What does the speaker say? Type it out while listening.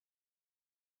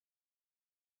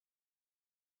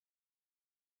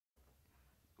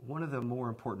one of the more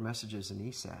important messages in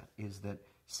ESAT is that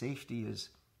safety is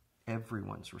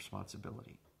everyone's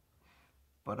responsibility.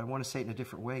 But I want to say it in a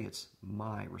different way. It's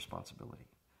my responsibility.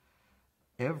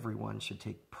 Everyone should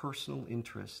take personal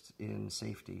interest in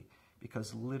safety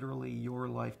because literally your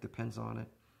life depends on it,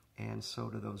 and so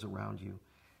do those around you.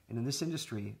 And in this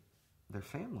industry, they're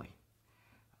family.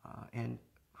 And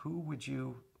who would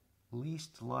you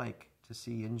least like to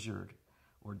see injured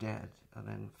or dead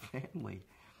than family?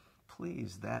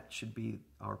 Please, that should be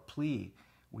our plea.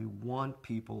 We want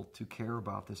people to care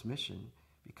about this mission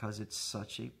because it's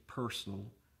such a personal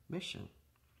mission.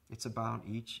 It's about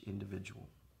each individual.